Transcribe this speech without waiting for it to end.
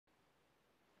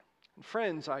And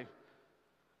friends, I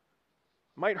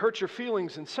might hurt your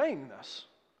feelings in saying this,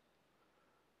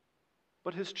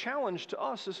 but his challenge to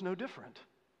us is no different.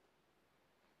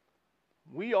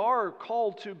 We are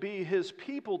called to be his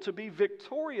people, to be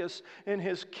victorious in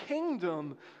his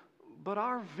kingdom, but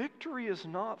our victory is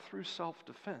not through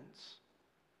self-defense.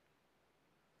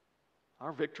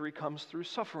 Our victory comes through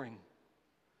suffering,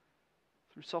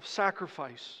 through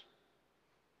self-sacrifice,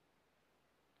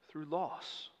 through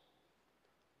loss.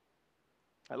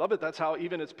 I love it. That's how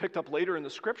even it's picked up later in the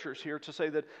scriptures here to say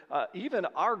that even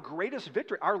our greatest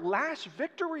victory, our last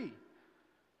victory,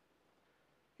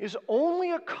 is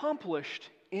only accomplished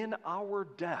in our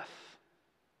death.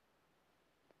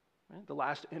 Right? The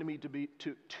last enemy to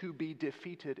be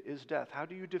defeated is death. How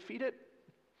do you defeat it?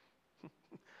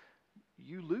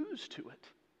 You lose to it.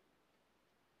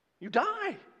 You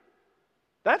die.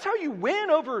 That's how you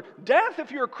win over death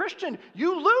if you're a Christian.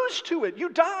 You lose to it. You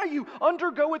die. You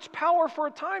undergo its power for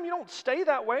a time. You don't stay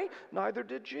that way. Neither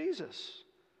did Jesus.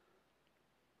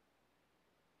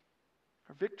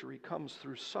 Our victory comes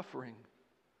through suffering.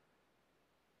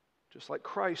 Just like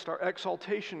Christ, our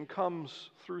exaltation comes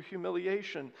through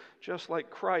humiliation. Just like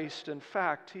Christ, in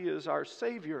fact, he is our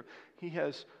Savior. He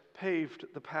has paved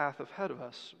the path ahead of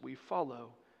us. We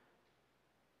follow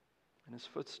in his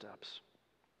footsteps.